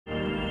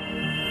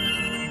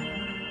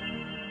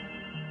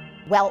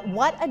Well,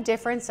 what a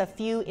difference a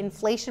few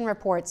inflation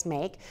reports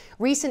make.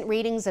 Recent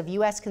readings of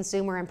U.S.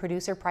 consumer and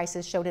producer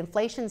prices showed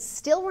inflation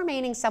still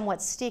remaining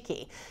somewhat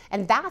sticky.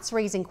 And that's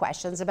raising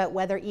questions about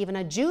whether even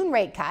a June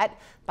rate cut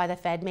by the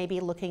Fed may be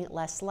looking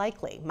less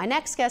likely. My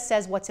next guest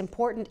says what's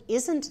important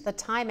isn't the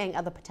timing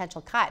of the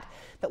potential cut,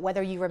 but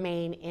whether you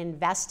remain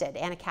invested.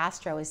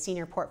 Castro is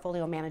Senior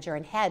Portfolio Manager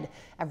and Head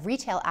of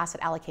Retail Asset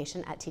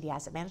Allocation at TD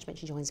Asset Management.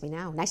 She joins me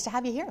now. Nice to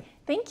have you here.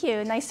 Thank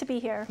you. Nice to be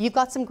here. You've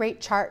got some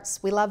great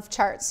charts. We love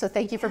charts, so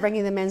thank you for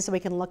bringing them in so we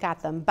can look at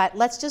them. But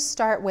let's just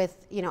start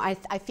with,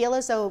 I feel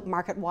as though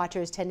market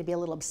watchers tend to be a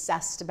little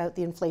obsessed about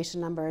the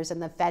inflation numbers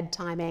and the Fed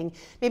timing.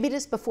 Maybe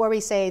just before we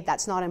say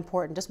that's not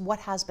important, just what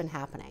has been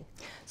happening?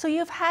 So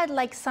you've had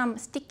like some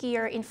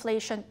stickier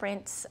inflation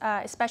prints,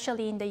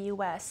 especially in the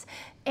US.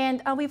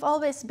 And we've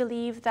always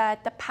believed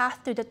that the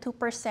path to the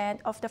 2%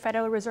 of the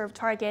Federal Reserve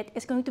target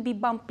is going to be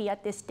bumpy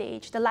at this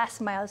stage, the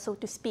last mile, so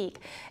to speak.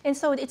 And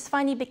so it's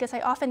funny because I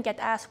often get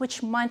asked,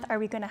 which month are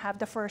we going to have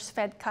the first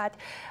Fed cut?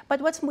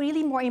 But what's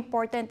really more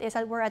important is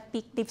that we're at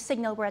peak, they've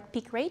signaled we're at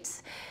peak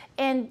rates.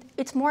 And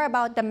it's more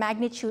about the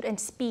magnitude and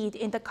speed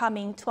in the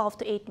coming 12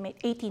 to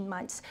 18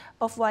 months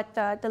of what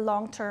the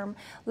long-term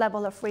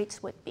level of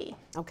rates would be.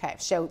 Okay,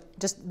 so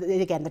just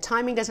again, the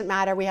timing doesn't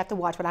matter. We have to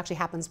watch what actually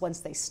happens once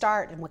they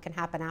start and what can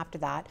happen after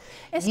that.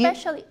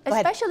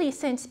 Especially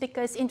since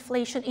because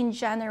inflation in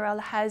general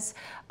has,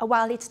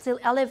 while it's still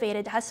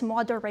elevated, has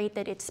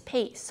moderated its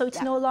pace. So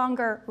it's no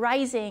longer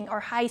rising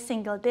or high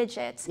single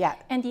digits.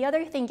 And the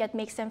other thing that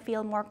makes them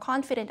feel more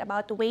confident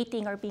about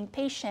waiting or being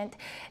patient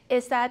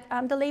is that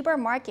the labor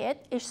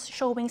market is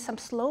showing some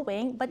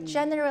slowing, but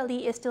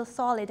generally is still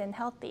solid and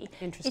healthy.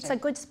 It's a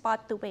good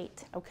spot to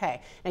wait.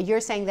 Okay. Now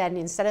you're saying that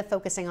instead of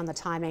focusing on the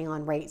timing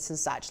on rates and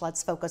such,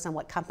 let's focus on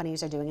what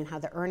companies are doing and how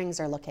the earnings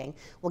are looking.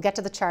 We'll get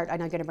to the chart. I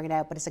know you're going to bring it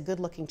out, but it's a good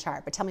looking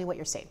chart. But tell me what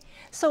you're seeing.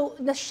 So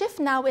the shift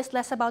now is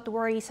less about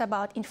worries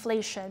about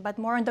inflation, but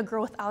more on the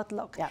growth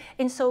outlook.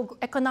 And so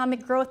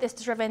economic growth is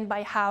driven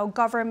by how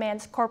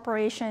governments,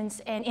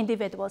 corporations, and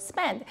individuals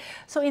spend.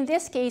 So in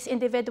this case,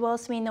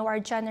 individuals we know are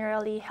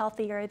generally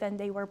healthier than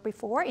they were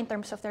before in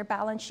terms of their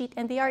balance sheet,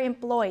 and they are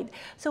employed.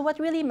 So what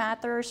really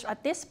matters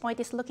at this point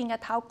is looking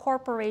at how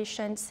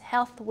corporations'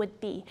 health would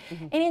be.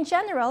 And in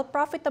general,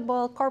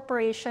 profitable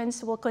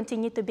corporations will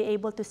continue to be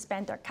able to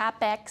spend their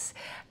capex,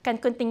 can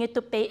continue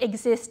to pay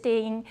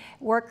existing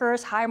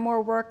workers, hire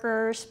more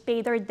workers,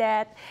 pay their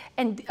debt,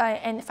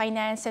 and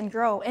finance and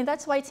grow. And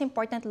that's why it's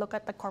important to look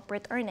at the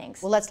corporate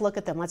earnings. Well, let's look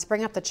at them. Let's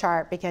bring up the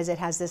chart because it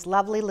has this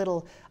lovely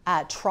little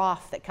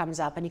trough that comes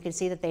up, and you can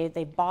see that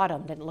they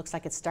bottomed, and it looks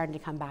like it's starting to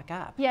come back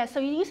up. Yeah, so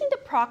you're using the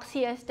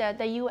proxy as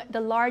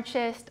the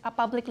largest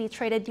publicly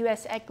traded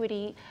U.S.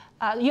 equity,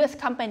 U.S.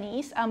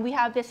 companies. We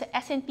have this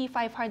S&P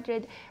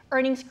 500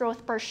 earnings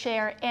growth per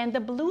share, and the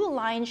blue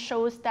line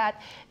shows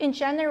that in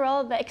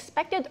general, the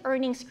expected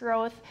earnings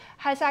growth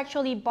has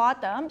actually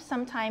bottomed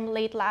sometime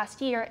late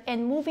last year,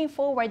 and moving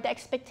forward, the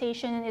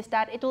expectation is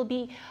that it will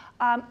be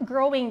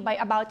growing by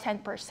about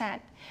 10%.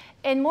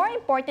 And more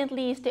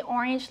importantly is the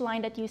orange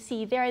line that you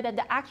see there, that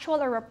the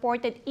actual or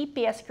reported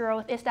EPS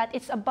growth is that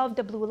it's above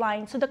the blue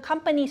line. So the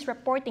companies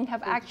reporting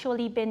have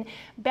actually been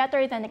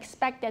better than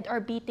expected or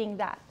beating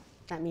that.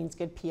 That means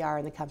good PR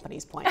in the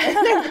company's point.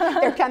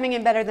 They're coming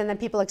in better than the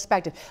people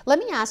expected. Let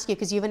me ask you,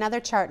 because you have another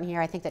chart in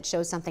here I think that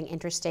shows something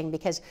interesting,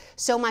 because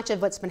so much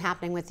of what's been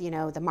happening with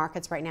the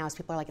markets right now is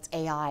people are like, it's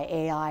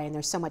AI, and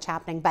there's so much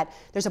happening, but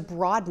there's a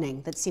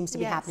broadening that seems to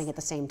be happening at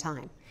the same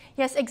time.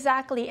 Yes,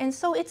 exactly. And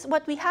so it's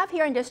what we have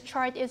here in this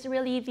chart is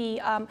really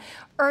the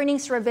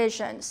earnings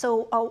revision.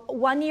 So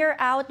 1 year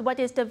out, what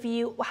is the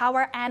view, how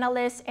our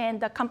analysts and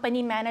the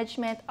company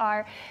management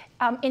are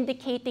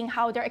indicating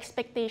how their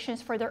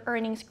expectations for their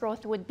earnings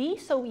growth would be.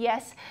 So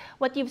yes,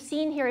 what you've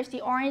seen here is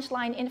the orange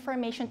line,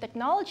 information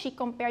technology,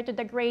 compared to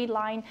the gray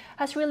line,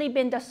 has really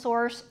been the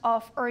source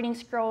of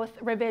earnings growth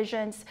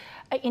revisions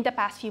in the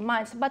past few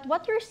months. But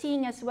what you're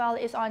seeing as well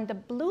is on the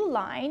blue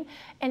line,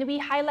 and we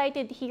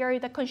highlighted here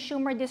the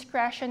consumer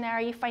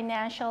discretionary,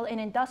 financial, and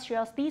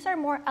industrials. These are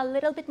a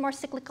little bit more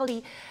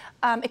cyclically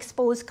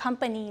exposed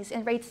companies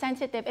and rate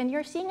sensitive, and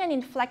you're seeing an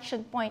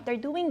inflection point. They're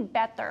doing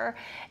better,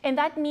 and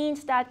that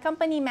means that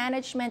company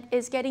management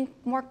is getting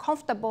more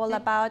comfortable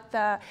about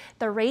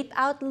the rate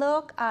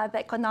outlook, the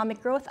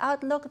economic growth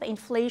outlook, the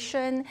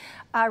inflation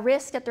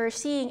risk that they're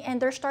seeing,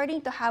 and they're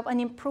starting to have an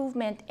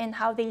improvement in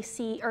how they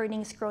see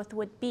earnings growth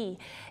would be.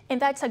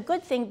 And that's a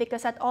good thing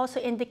because that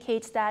also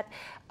indicates that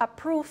a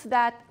proof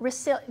that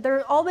there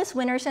are always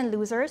winners and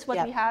losers.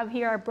 What we have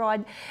here are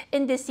broad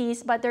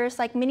indices, but there's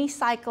like mini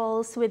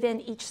cycles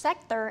within each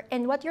sector.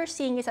 And what you're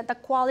seeing is that the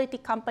quality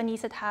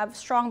companies that have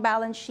strong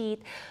balance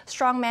sheet,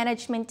 strong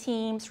management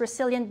teams,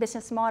 resilient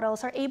business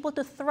models are able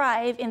to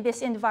thrive in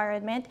this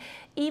environment,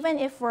 even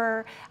if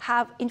we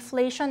have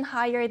inflation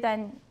higher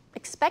than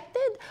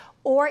expected,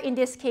 or in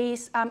this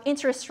case,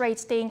 interest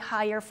rates staying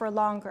higher for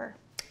longer.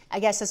 I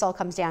guess this all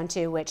comes down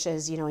to, which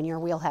is, you know, in your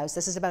wheelhouse,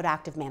 this is about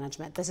active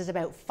management. This is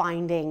about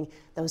finding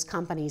those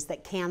companies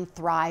that can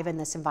thrive in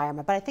this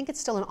environment. But I think it's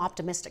still an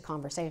optimistic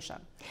conversation.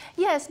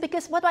 Yes,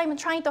 because what I'm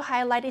trying to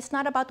highlight is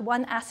not about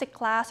one asset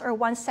class or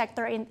one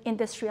sector in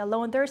industry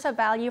alone. There's a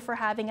value for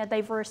having a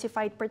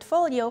diversified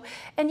portfolio.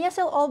 And yes,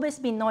 there'll always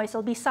be noise.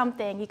 There'll be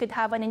something. You could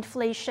have an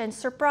inflation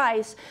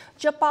surprise,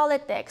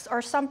 geopolitics,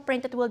 or some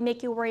print that will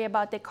make you worry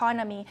about the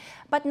economy.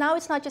 But now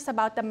it's not just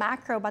about the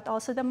macro, but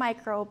also the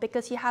micro,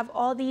 because you have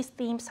all these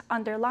themes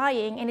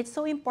underlying. And it's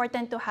so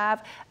important to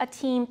have a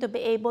team to be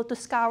able to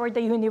scour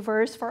the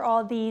universe for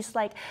all these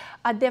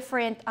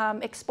different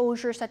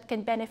exposures that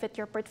can benefit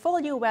your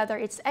portfolio, whether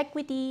it's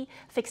equity,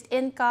 fixed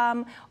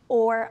income,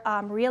 or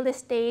real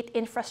estate,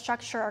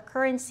 infrastructure, or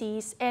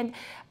currencies. And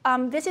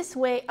this is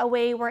a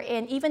way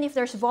wherein even if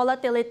there's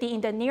volatility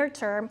in the near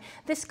term,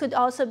 this could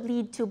also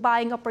lead to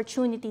buying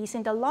opportunities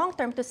in the long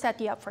term to set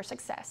you up for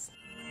success.